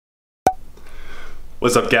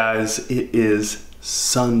What's up, guys? It is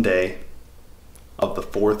Sunday of the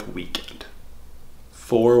 4th weekend.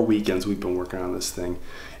 4 weekends we've been working on this thing.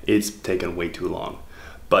 It's taken way too long.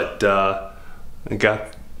 But I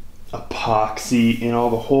got epoxy in all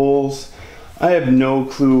the holes. I have no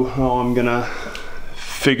clue how I'm gonna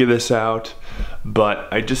figure this out,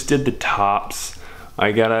 but I just did the tops.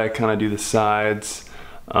 I gotta kind of do the sides.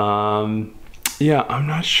 Yeah, I'm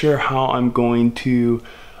not sure how I'm going to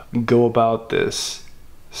go about this.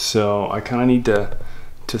 So I kind of need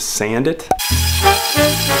to sand it.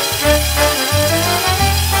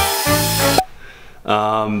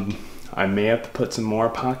 I may have to put some more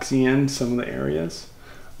epoxy in some of the areas.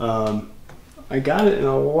 I got it in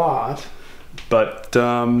a lot, but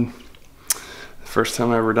first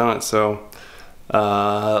time I've ever done it, so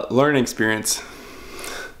learning experience.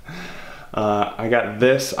 I got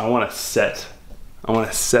this. I want to set,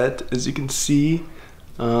 as you can see.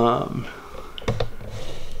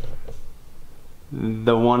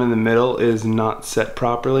 The one in the middle is not set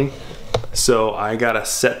properly, so I gotta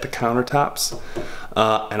set the countertops,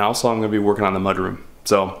 and also I'm gonna be working on the mudroom.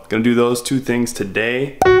 So gonna do those two things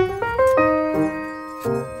today.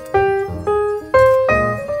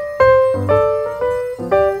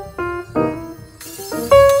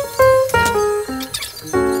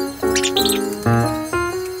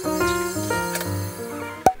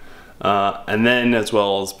 And then as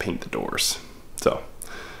well as paint the doors. So,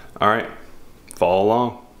 all right. Follow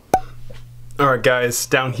along. All right, guys,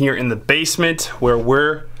 down here in the basement where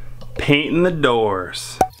we're painting the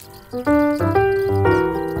doors.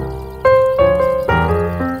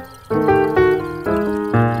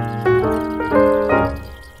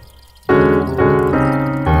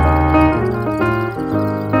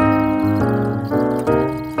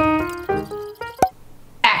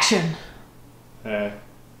 Action. Hey,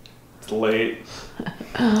 it's late.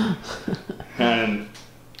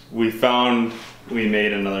 And we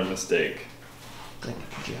made another mistake. Like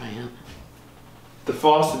a giant. The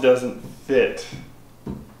faucet doesn't fit.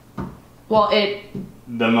 Well,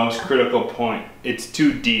 the most critical point, it's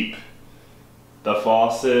too deep. The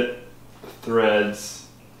faucet threads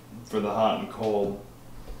for the hot and cold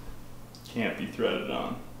can't be threaded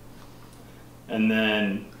on. And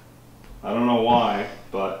then, I don't know why,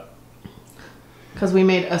 but because we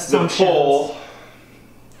made assumptions.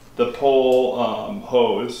 The pole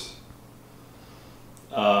hose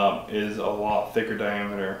is a lot thicker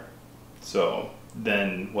diameter, so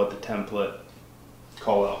than what the template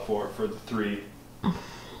called out for the 3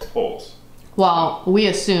 holes. Well, we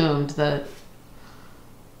assumed that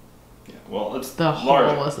yeah, well, it's the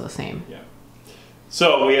hole was the same. Yeah.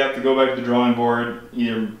 So we have to go back to the drawing board,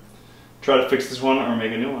 either try to fix this one or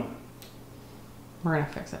make a new one. We're gonna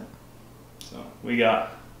fix it. So we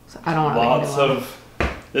got I don't want to lots of.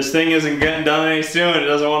 This thing isn't getting done any soon. It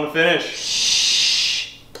doesn't want to finish.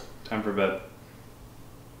 Shh. Time for bed.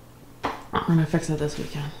 We're gonna fix it this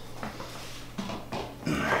weekend.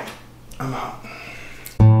 Alright, I'm out.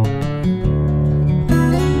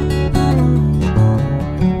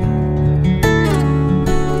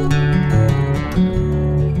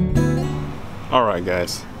 Alright,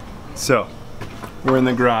 guys. So, we're in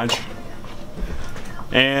the garage.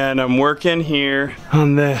 And I'm working here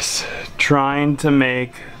on this, trying to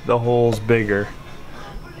make the holes bigger.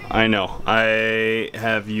 I know, I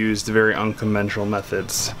have used very unconventional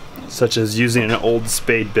methods, such as using an old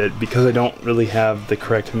spade bit because I don't really have the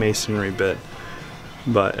correct masonry bit.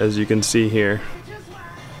 But as you can see here,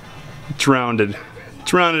 it's rounded.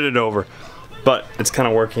 It's rounded it over, but it's kind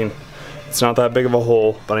of working. It's not that big of a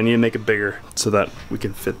hole, but I need to make it bigger so that we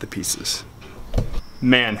can fit the pieces.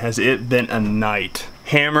 Man, has it been a night.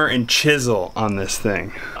 Hammer and chisel on this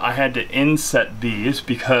thing. I had to inset these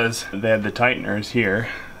because they had the tighteners here.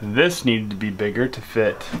 This needed to be bigger to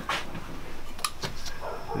fit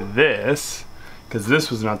this, because this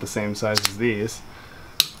was not the same size as these.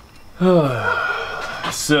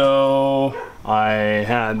 So I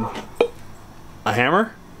had a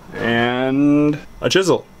hammer and a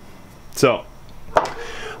chisel. So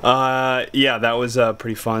yeah, that was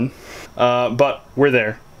pretty fun. But we're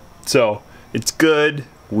there. So it's good.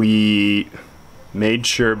 We made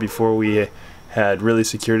sure before we had really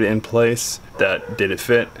secured it in place that did it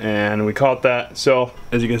fit, and we caught that. So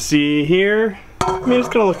as you can see here, I mean, it's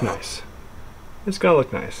gonna look nice. It's gonna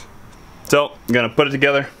look nice. So I'm gonna put it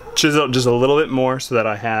together, chisel it just a little bit more so that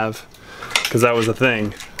I have, because that was the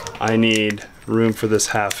thing, I need room for this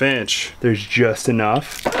 1/2 inch. There's just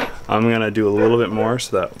enough. I'm gonna do a little bit more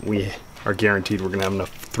so that we are guaranteed we're gonna have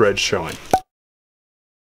enough thread showing.